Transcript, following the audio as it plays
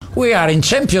We are in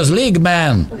Champions League,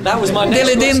 man. That was my next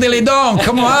Dilly din, dilly dong,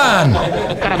 come on.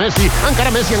 Encara Messi,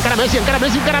 encara Messi, encara Messi, encara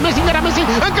Messi, encara Messi, encara Messi,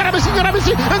 encara Messi, encara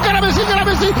Messi, encara Messi, encara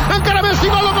Messi, encara Messi,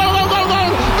 gol, gol, gol, gol, gol,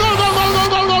 gol, gol, gol,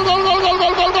 gol, gol, gol, gol, gol,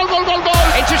 gol, gol, gol, gol, gol, gol.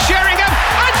 Into Sheringham,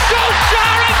 and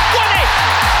Solskjaer has won it.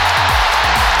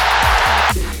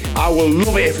 I will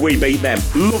love it if we beat them.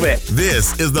 Love it.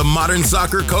 This is the Modern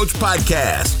Soccer Coach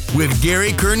Podcast with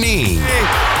Gary Curneen.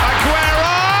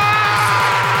 Aguero!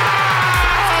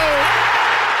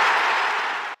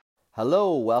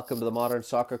 Hello, welcome to the Modern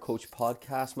Soccer Coach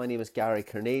Podcast. My name is Gary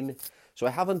Curneen. So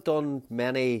I haven't done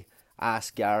many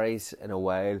Ask Garys in a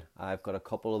while. I've got a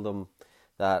couple of them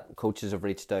that coaches have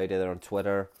reached out either on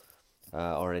Twitter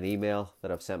or an email that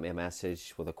have sent me a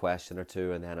message with a question or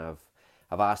two, and then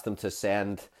I've asked them to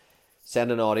send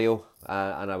an audio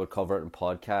and I would cover it in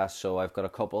podcast. So I've got a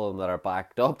couple of them that are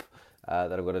backed up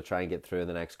that I'm going to try and get through in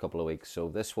the next couple of weeks. So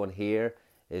this one here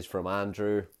is from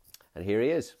Andrew, and here he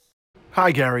is.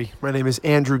 Hi, Gary. My name is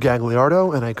Andrew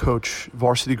Gagliardo, and I coach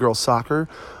varsity girls soccer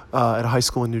at a high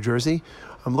school in New Jersey.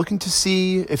 I'm looking to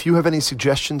see if you have any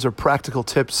suggestions or practical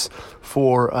tips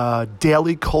for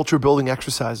daily culture-building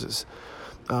exercises.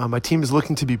 My team is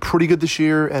looking to be pretty good this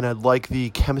year, and I'd like the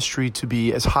chemistry to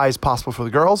be as high as possible for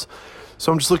the girls.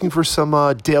 So I'm just looking for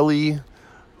some daily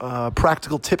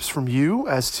practical tips from you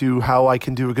as to how I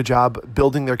can do a good job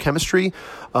building their chemistry,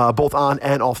 both on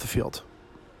and off the field.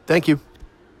 Thank you.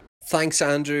 Thanks,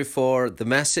 Andrew, for the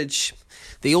message.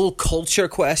 The old culture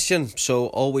question, so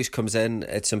always comes in.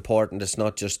 It's important. It's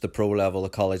not just the pro level, the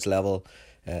college level.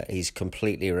 He's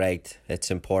completely right. It's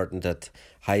important at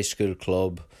high school,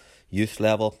 club, youth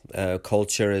level.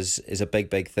 Culture is a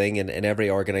big thing in every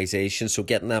organisation. So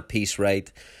getting that piece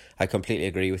right, I completely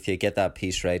agree with you. Get that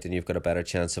piece right and you've got a better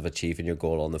chance of achieving your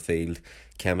goal on the field.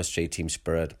 Chemistry, team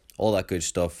spirit, all that good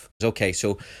stuff. Okay,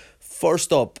 so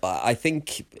first up, I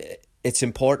think it's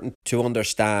important to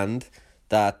understand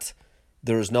that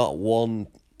there is not one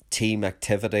team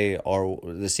activity, or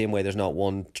the same way there's not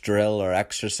one drill or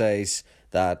exercise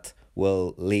that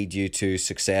will lead you to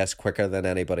success quicker than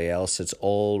anybody else. It's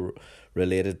all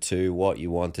related to what you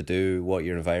want to do, what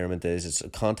your environment is.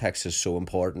 Context is so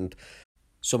important.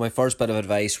 So my first bit of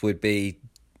advice would be,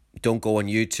 don't go on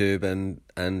YouTube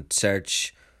and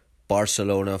search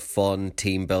Barcelona fun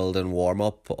team building warm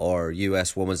up or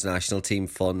US women's national team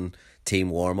fun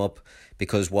team warm up,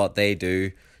 because what they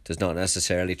do does not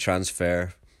necessarily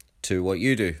transfer to what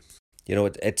you do. You know,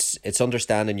 it's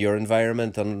understanding your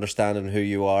environment and understanding who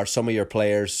you are. Some of your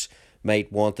players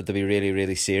might want it to be really,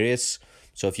 really serious.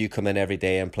 So if you come in every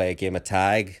day and play a game of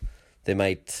tag, they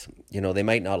might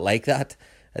not like that.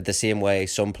 At the same way,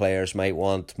 some players might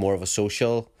want more of a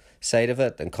social side of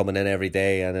it, and coming in every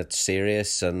day and it's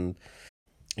serious and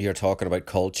you're talking about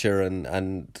culture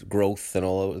and growth and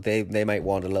all. They might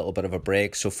want a little bit of a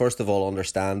break. So first of all,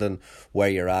 understanding where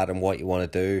you're at and what you want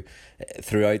to do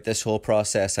throughout this whole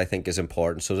process, I think, is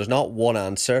important. So there's not one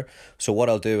answer. So what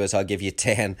I'll do is I'll give you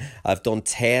 10. I've done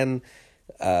 10,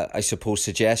 I suppose,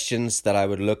 suggestions that I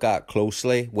would look at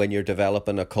closely when you're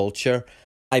developing a culture.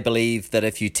 I believe that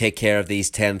if you take care of these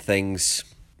 10 things,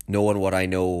 knowing what I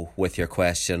know with your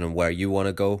question and where you want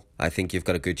to go, I think you've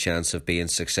got a good chance of being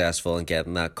successful and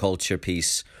getting that culture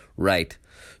piece right.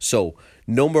 So,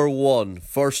 number one,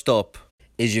 first up,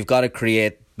 is you've got to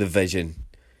create the vision.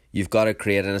 You've got to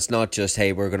create, and it's not just,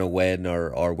 hey, we're going to win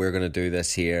or we're going to do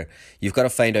this here. You've got to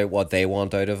find out what they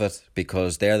want out of it,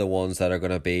 because they're the ones that are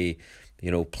going to be,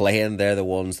 playing. They're the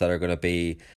ones that are going to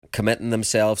be committing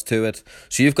themselves to it.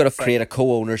 So you've got to create a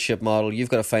co-ownership model. You've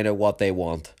got to find out what they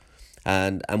want.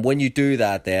 And when you do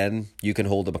that, then you can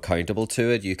hold them accountable to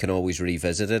it. You can always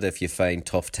revisit it if you find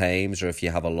tough times or if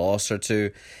you have a loss or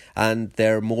two. And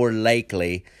they're more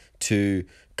likely to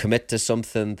commit to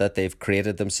something that they've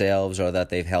created themselves or that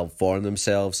they've helped form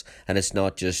themselves. And it's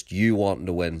not just you wanting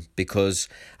to win. Because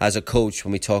as a coach,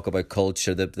 when we talk about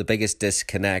culture, the biggest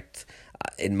disconnect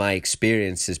in my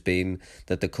experience has been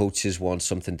that the coaches want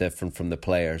something different from the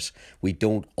players. We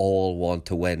don't all want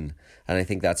to win. And I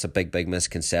think that's a big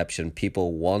misconception.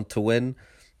 People want to win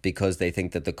because they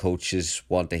think that the coaches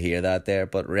want to hear that there.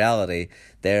 But in reality,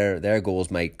 their goals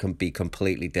might be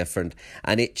completely different.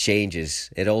 And it changes.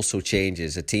 It also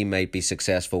changes. A team might be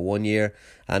successful one year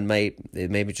and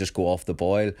maybe just go off the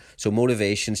boil. So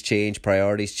motivations change,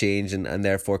 priorities change, and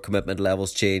therefore commitment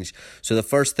levels change. So the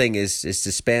first thing is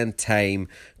to spend time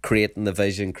creating the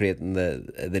vision, creating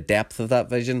the depth of that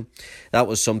vision. That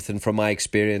was something from my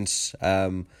experience.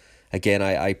 Again,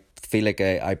 I feel like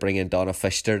I bring in Donna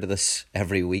Fisher to this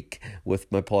every week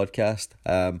with my podcast.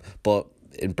 But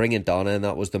in bringing Donna in,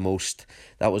 that was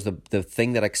the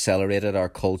thing that accelerated our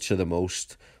culture the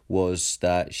most was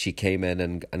that she came in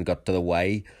and got to the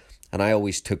why. And I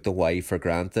always took the why for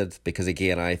granted because,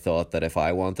 again, I thought that if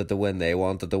I wanted to win, they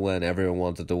wanted to win, everyone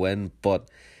wanted to win. But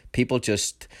people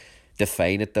just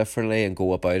define it differently and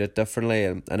go about it differently.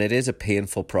 And it is a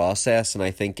painful process. And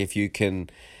I think if you can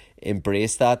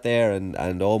embrace that there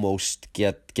and almost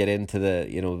get into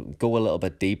the, go a little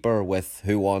bit deeper with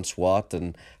who wants what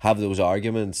and have those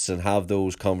arguments and have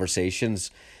those conversations,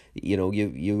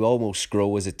 you almost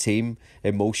grow as a team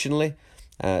emotionally.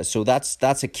 So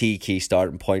that's a key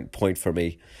starting point for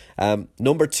me.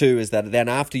 Number 2 is that then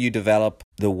after you develop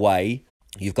the why,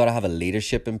 you've got to have a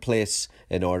leadership in place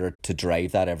in order to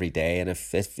drive that every day. And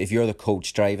if you're the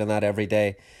coach driving that every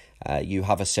day, you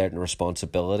have a certain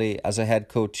responsibility as a head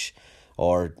coach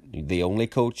or the only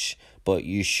coach, but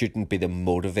you shouldn't be the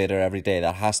motivator every day.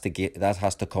 That has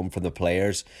to come from the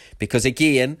players, because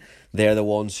again, they're the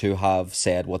ones who have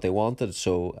said what they wanted.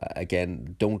 So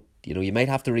again, you might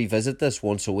have to revisit this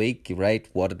once a week, right?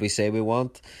 What did we say we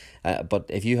want? But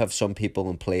if you have some people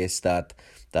in place that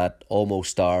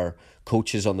almost are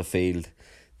coaches on the field,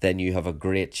 then you have a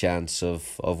great chance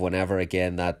of whenever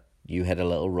again that you hit a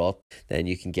little rut, then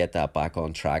you can get that back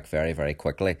on track very, very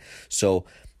quickly. So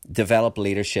develop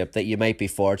leadership. That you might be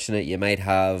fortunate, you might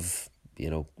have,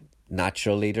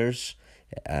 natural leaders,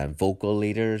 vocal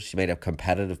leaders, you might have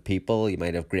competitive people, you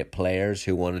might have great players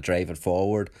who want to drive it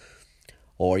forward,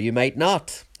 or you might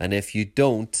not. And if you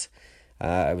don't,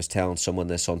 I was telling someone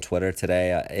this on Twitter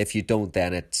today, if you don't,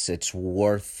 then it's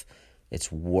worth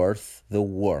the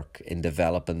work in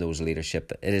developing those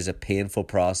leadership. It is a painful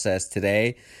process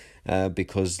today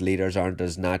because leaders aren't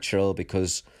as natural,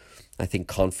 because I think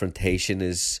confrontation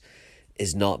is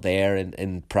not there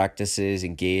in practices,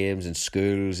 in games, in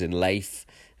schools, in life.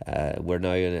 We're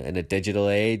now in a digital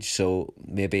age, so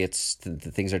maybe it's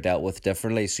the things are dealt with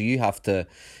differently. So you have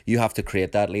to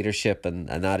create that leadership, and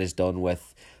that is done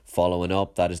with following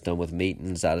up, that is done with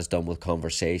meetings, that is done with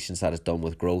conversations, that is done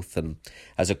with growth. And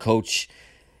as a coach,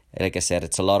 like I said,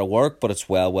 it's a lot of work, but it's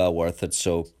well worth it.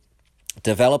 So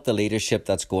develop the leadership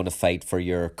that's going to fight for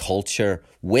your culture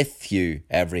with you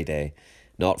every day,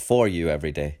 not for you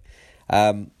every day.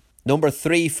 Number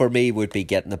 3 for me would be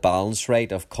getting the balance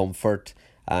right of comfort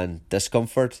and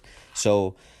discomfort.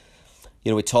 So,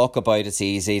 we talk about it's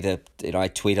easy to, I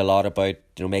tweet a lot about,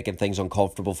 making things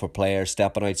uncomfortable for players,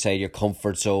 stepping outside your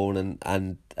comfort zone.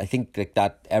 And I think like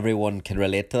that everyone can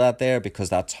relate to that there, because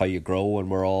that's how you grow, and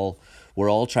we're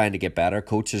all trying to get better.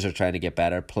 Coaches are trying to get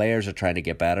better. Players are trying to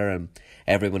get better. And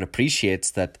everyone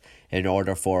appreciates that in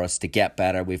order for us to get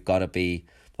better, we've got to be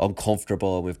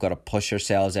uncomfortable and we've got to push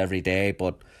ourselves every day.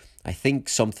 But I think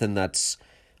something that's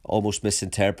almost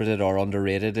misinterpreted or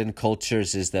underrated in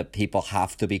cultures is that people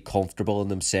have to be comfortable in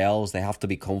themselves. They have to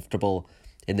be comfortable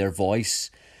in their voice.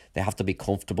 They have to be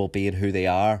comfortable being who they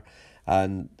are.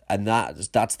 And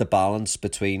that's the balance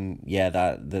between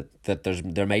that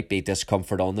there might be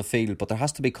discomfort on the field, but there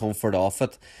has to be comfort off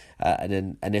it.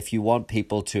 And if you want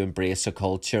people to embrace a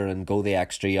culture and go the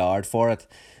extra yard for it,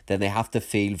 then they have to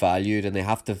feel valued and they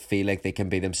have to feel like they can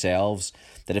be themselves.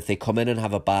 That if they come in and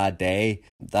have a bad day,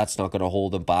 that's not going to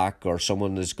hold them back, or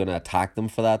someone is going to attack them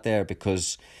for that there,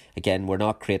 because again, we're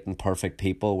not creating perfect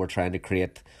people. We're trying to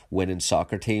create winning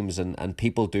soccer teams, and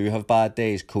people do have bad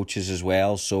days, coaches as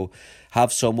well. So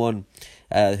have someone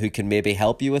who can maybe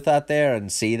help you with that there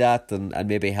and see that and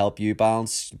maybe help you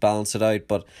balance it out.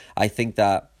 But I think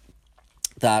that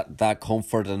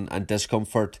comfort and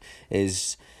discomfort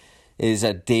is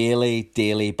a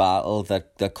daily battle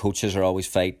that coaches are always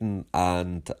fighting,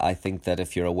 and I think that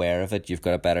if you're aware of it, you've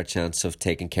got a better chance of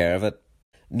taking care of it.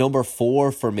 Number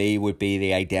 4 for me would be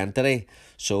the identity.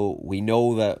 So we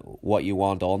know that what you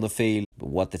want on the field,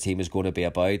 what the team is going to be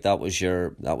about, that was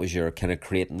your kind of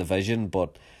creating the vision.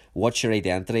 But what's your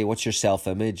identity? What's your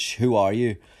self-image? Who are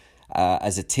you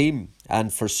as a team?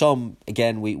 And for some,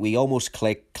 again, we almost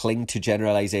cling to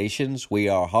generalizations. We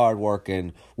are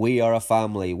hardworking. We are a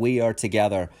family. We are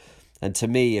together. And to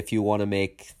me, if you want to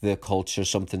make the culture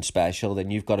something special, then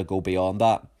you've got to go beyond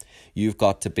that. You've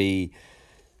got to be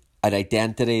an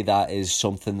identity that is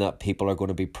something that people are going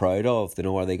to be proud of.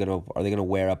 Are they going to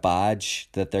wear a badge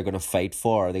that they're going to fight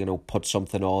for? Are they going to put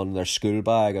something on their school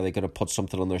bag? Are they going to put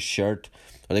something on their shirt?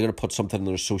 Are they going to put something on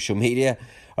their social media?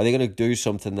 Are they going to do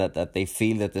something that they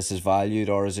feel that this is valued,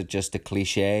 or is it just a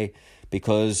cliche?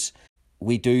 Because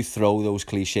we do throw those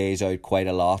cliches out quite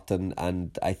a lot,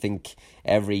 and I think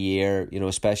every year,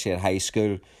 especially at high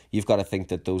school, you've got to think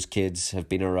that those kids have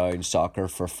been around soccer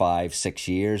for 5-6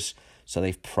 years. So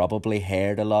they've probably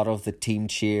heard a lot of the team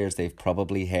cheers. They've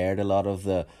probably heard a lot of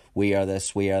the we are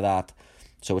this, we are that.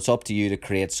 So it's up to you to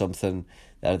create something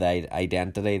the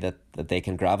identity that they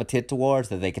can gravitate towards,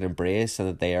 that they can embrace, and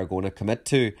that they are going to commit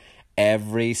to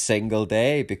every single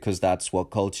day, because that's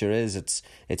what culture is.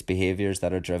 It's behaviours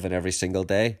that are driven every single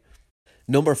day.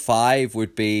 Number 5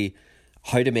 would be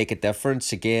how to make a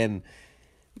difference. Again,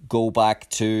 go back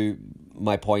to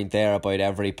my point there about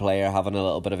every player having a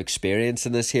little bit of experience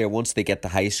in this here. Once they get to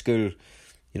high school,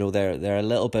 they're a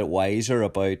little bit wiser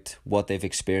about what they've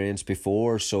experienced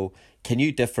before. So can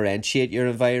you differentiate your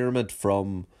environment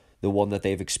from the one that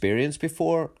they've experienced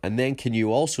before? And then can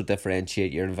you also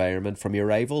differentiate your environment from your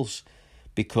rivals?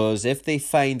 Because if they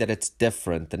find that it's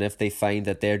different, and if they find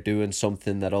that they're doing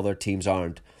something that other teams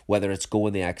aren't, whether it's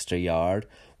going the extra yard,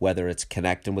 whether it's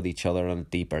connecting with each other on a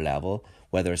deeper level,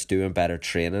 whether it's doing better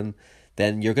training,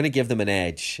 then you're going to give them an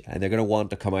edge, and they're going to want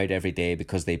to come out every day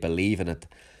because they believe in it.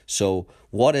 So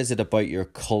what is it about your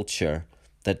culture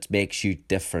that makes you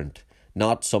different?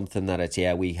 Not something that it's,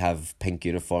 we have pink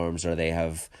uniforms or they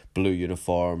have blue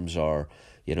uniforms, or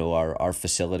our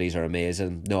facilities are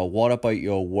amazing. No, what about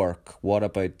your work? What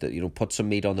about put some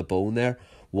meat on the bone there?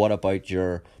 What about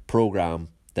your program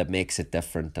that makes it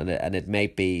different? And it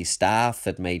might be staff,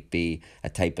 it might be a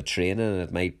type of training,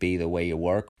 it might be the way you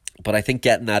work. But I think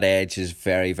getting that edge is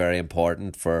very, very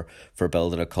important for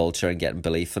building a culture and getting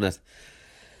belief in it.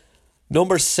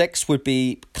 Number 6 would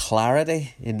be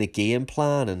clarity in the game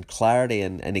plan, and clarity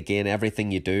and again,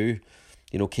 everything you do.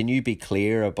 Can you be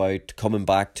clear about coming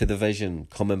back to the vision,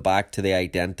 coming back to the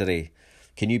identity?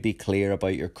 Can you be clear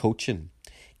about your coaching?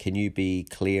 Can you be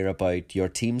clear about your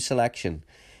team selection?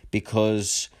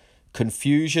 Because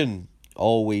confusion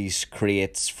always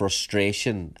creates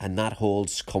frustration, and that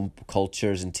holds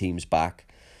cultures and teams back.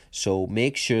 So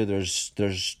make sure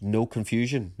there's no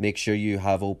confusion. Make sure you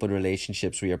have open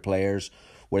relationships with your players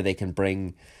where they can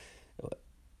bring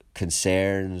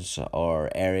concerns or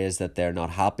areas that they're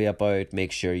not happy about.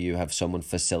 Make sure you have someone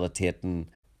facilitating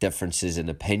differences in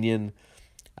opinion,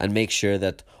 and make sure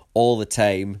that all the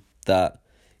time that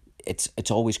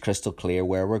it's always crystal clear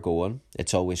where we're going.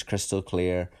 It's always crystal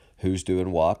clear who's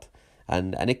doing what.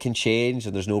 And it can change,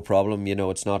 and there's no problem.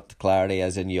 It's not clarity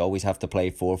as in you always have to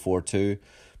play 4-4-2.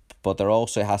 But there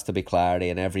also has to be clarity,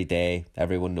 and every day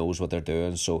everyone knows what they're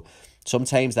doing. So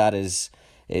sometimes that's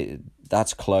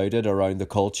clouded around the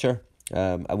culture.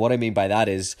 And what I mean by that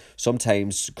is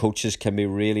sometimes coaches can be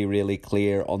really, really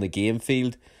clear on the game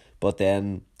field, but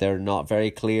then they're not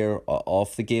very clear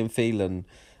off the game field,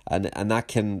 and that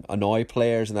can annoy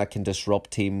players, and that can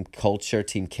disrupt team culture,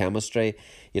 team chemistry.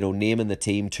 Naming the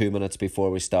team 2 minutes before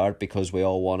we start because we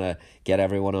all want to get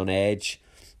everyone on edge.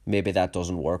 Maybe that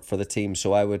doesn't work for the team.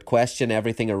 So I would question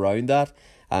everything around that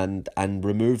and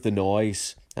remove the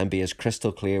noise, and be as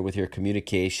crystal clear with your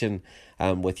communication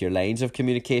and with your lines of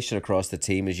communication across the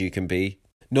team as you can be.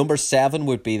 Number 7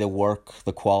 would be the work,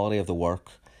 the quality of the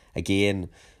work. Again,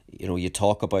 you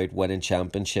talk about winning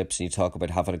championships and you talk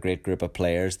about having a great group of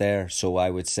players there. So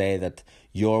I would say that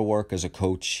your work as a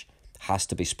coach has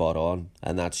to be spot on,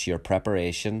 and that's your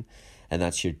preparation, and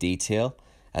that's your detail,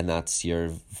 and that's your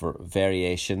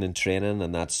variation in training,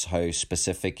 and that's how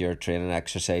specific your training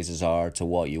exercises are to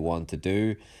what you want to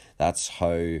do. That's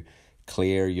how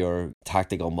clear your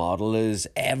tactical model is.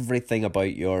 Everything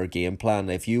about your game plan.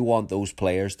 If you want those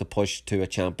players to push to a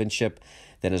championship,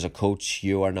 then as a coach,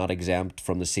 you are not exempt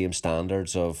from the same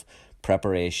standards of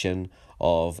preparation,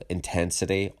 of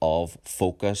intensity, of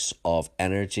focus, of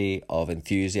energy, of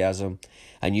enthusiasm.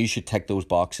 And you should tick those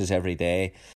boxes every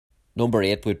day. Number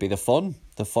 8 would be the fun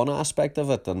aspect of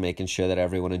it, and making sure that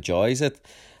everyone enjoys it,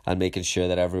 and making sure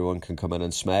that everyone can come in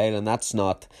and smile. And that's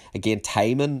not, again,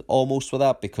 timing almost with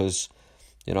that, because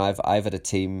I've had a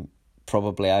team,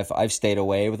 probably I've stayed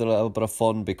away with a little bit of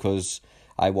fun because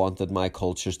I wanted my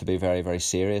cultures to be very, very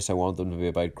serious. I want them to be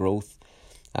about growth.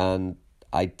 And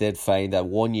I did find that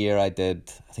one year I think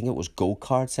it was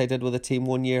go-karts I did with a team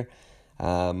one year,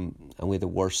 and we had the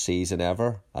worst season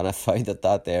ever. And I found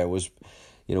that there was,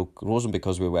 it wasn't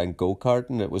because we went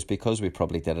go-karting, it was because we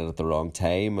probably did it at the wrong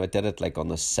time. I did it on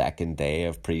the second day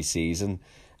of pre-season.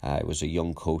 I was a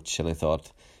young coach, and I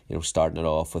thought, starting it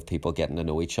off with people getting to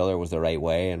know each other was the right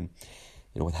way. And,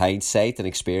 with hindsight and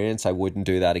experience, I wouldn't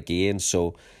do that again.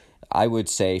 So I would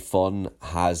say fun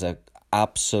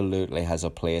absolutely has a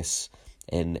place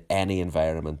in any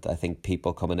environment. I think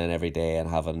people coming in every day and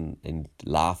having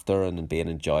laughter and being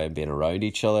enjoying being around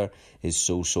each other is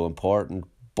so, so important.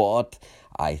 But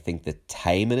I think the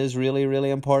timing is really,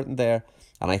 really important there.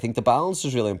 And I think the balance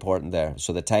is really important there.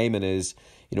 So the timing is,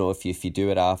 if you do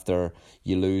it after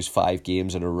you lose 5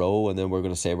 games in a row, and then we're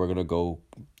going to say we're going to go,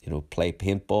 play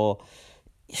paintball,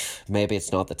 maybe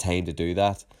it's not the time to do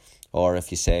that. or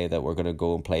if you say that we're going to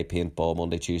go and play paintball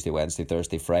Monday, Tuesday, Wednesday,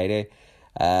 Thursday, Friday,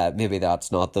 maybe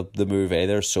that's not the move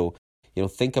either. So,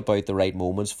 think about the right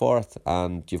moments for it,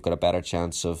 and you've got a better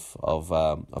chance of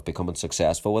becoming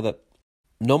successful with it.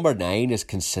 Number 9 is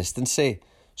consistency.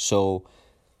 So,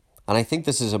 and I think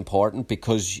this is important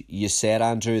because you said,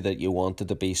 Andrew, that you wanted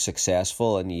to be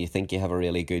successful and you think you have a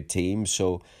really good team.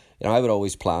 So, I would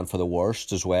always plan for the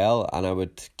worst as well, and I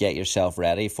would get yourself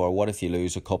ready for what if you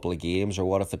lose a couple of games, or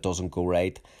what if it doesn't go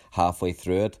right halfway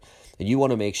through it. And you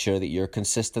want to make sure that you're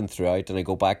consistent throughout. And I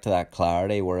go back to that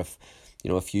clarity where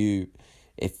if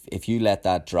you let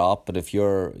that drop, and if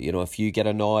you get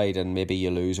annoyed and maybe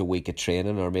you lose a week of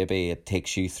training, or maybe it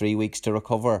takes you 3 weeks to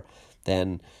recover,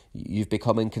 then you've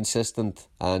become inconsistent,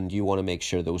 and you want to make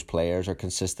sure those players are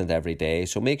consistent every day.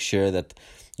 So make sure that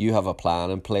you have a plan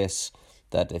in place,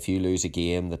 that if you lose a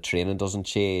game, the training doesn't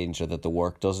change, or that the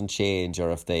work doesn't change,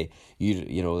 or if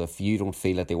if you don't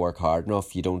feel that they work hard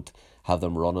enough, you don't have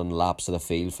them running laps of the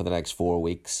field for the next 4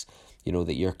 weeks.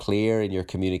 That you're clear in your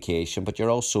communication, but you're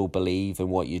also believe in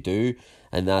what you do,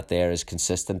 and that there is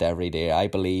consistent every day. I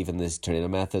believe in these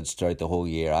training methods throughout the whole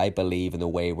year. I believe in the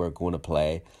way we're going to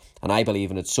play, and I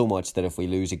believe in it so much that if we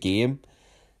lose a game,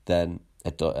 then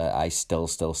I still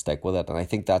stick with it. And I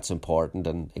think that's important.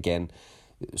 And again,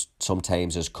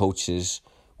 sometimes as coaches,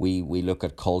 we look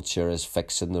at culture as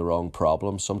fixing the wrong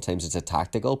problem. Sometimes it's a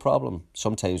tactical problem.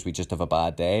 Sometimes we just have a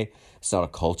bad day. It's not a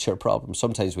culture problem.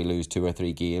 Sometimes we lose 2 or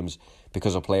 3 games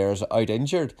because a player's out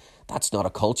injured. That's not a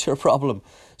culture problem.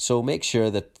 So make sure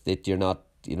that you're not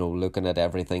looking at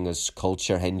everything as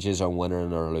culture hinges on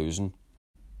winning or losing.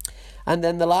 And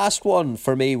then the last one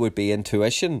for me would be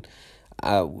intuition.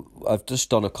 I've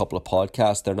just done a couple of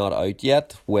podcasts, they're not out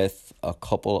yet, with a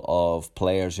couple of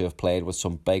players who have played with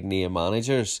some big name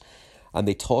managers, and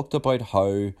they talked about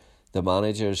how the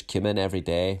managers came in every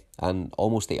day, and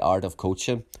almost the art of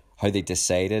coaching, how they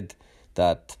decided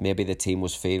that maybe the team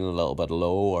was feeling a little bit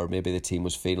low, or maybe the team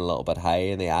was feeling a little bit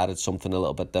high, and they added something a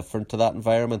little bit different to that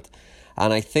environment.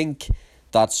 And I think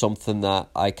that's something that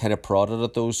I kind of prodded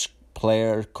at those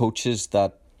coaches,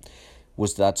 that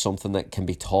something that can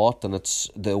be taught, and it's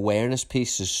the awareness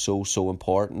piece is so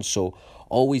important. So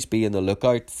always be in the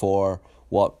lookout for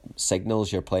what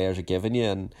signals your players are giving you,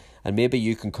 and maybe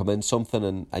you can come in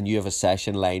something and you have a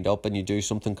session lined up and you do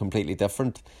something completely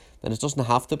different. Then it doesn't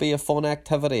have to be a fun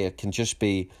activity. It can just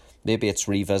be, maybe it's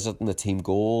revisiting the team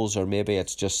goals, or maybe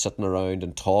it's just sitting around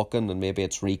and talking, and maybe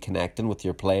it's reconnecting with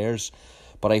your players.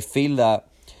 But I feel that,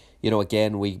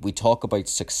 again, we talk about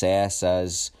success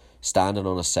as standing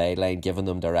on a sideline, giving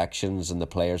them directions, and the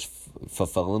players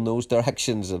fulfilling those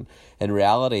directions. And in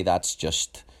reality, that's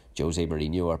just Jose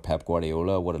Mourinho or Pep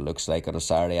Guardiola, what it looks like on a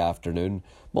Saturday afternoon,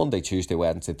 Monday, Tuesday,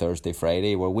 Wednesday, Thursday,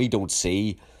 Friday, where we don't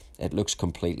see, it looks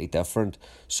completely different.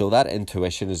 So that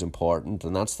intuition is important,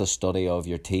 and that's the study of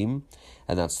your team,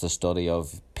 and that's the study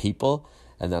of people,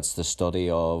 and that's the study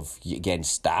of, again,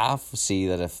 staff. See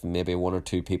that if maybe 1 or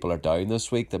 2 people are down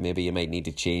this week, that maybe you might need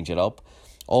to change it up.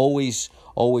 Always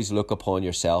look upon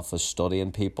yourself as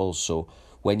studying people. So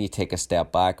when you take a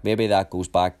step back, maybe that goes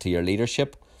back to your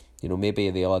leadership. Maybe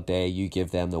the odd day you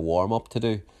give them the warm-up to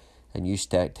do, and you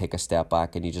take a step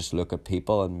back and you just look at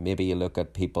people, and maybe you look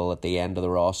at people at the end of the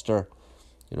roster.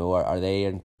 Are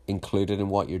they included in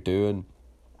what you're doing?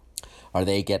 Are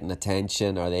they getting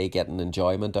attention? Are they getting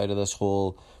enjoyment out of this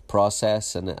whole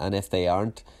process? And if they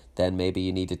aren't, then maybe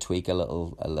you need to tweak a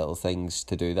little things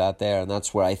to do that there. And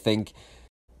that's where I think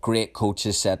great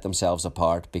coaches set themselves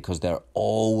apart, because they're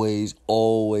always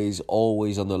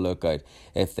on the lookout.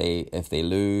 If they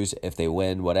lose, if they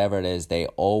win, whatever it is, they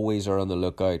always are on the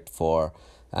lookout for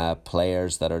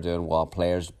players that are doing well,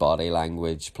 players' body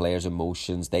language, players'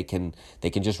 emotions. They can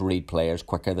just read players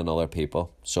quicker than other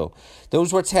people. So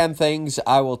those were 10 things.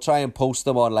 I will try and post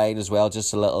them online as well,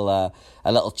 just a little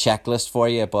checklist for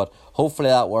you. But hopefully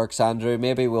that works, Andrew.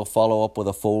 Maybe we'll follow up with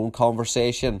a phone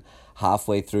conversation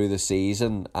halfway through the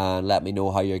season and let me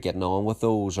know how you're getting on with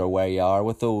those, or where you are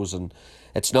with those. And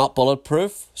it's not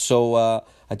bulletproof, so I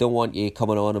don't want you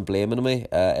coming on and blaming me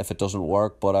if it doesn't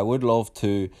work, but I would love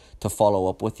to follow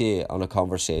up with you on a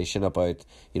conversation about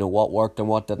what worked and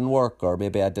what didn't work, or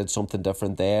maybe I did something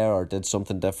different there, or did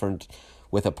something different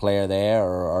with a player there,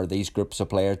 or these groups of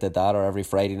players did that, or every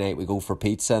Friday night we go for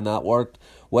pizza and that worked.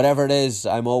 Whatever it is,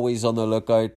 I'm always on the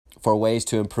lookout for ways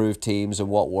to improve teams and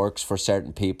what works for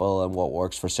certain people and what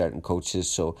works for certain coaches.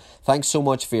 So thanks so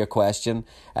much for your question.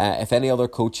 If any other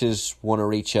coaches want to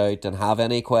reach out and have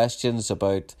any questions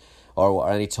about or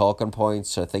any talking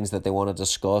points or things that they want to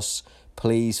discuss,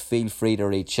 please feel free to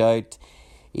reach out.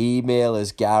 Email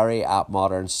is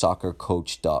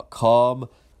gary@modernsoccercoach.com.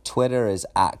 Twitter is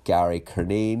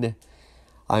 @GaryCurneen.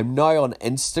 I'm now on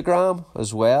Instagram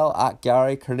as well,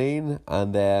 @GaryCurneen,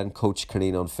 and then Coach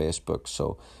Curneen on Facebook.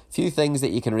 So a few things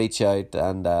that you can reach out,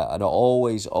 and I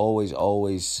always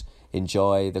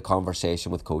enjoy the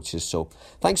conversation with coaches. So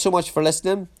thanks so much for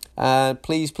listening, and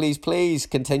please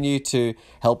continue to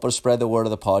help us spread the word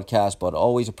of the podcast, but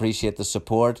always appreciate the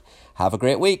support. Have a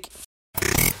great week.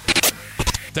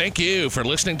 Thank you for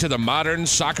listening to the Modern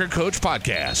Soccer Coach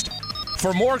Podcast.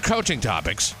 For more coaching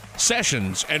topics,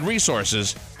 sessions, and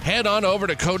resources, head on over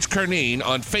to Coach Curneen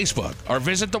on Facebook or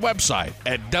visit the website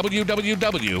at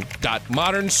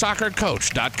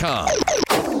www.modernsoccercoach.com.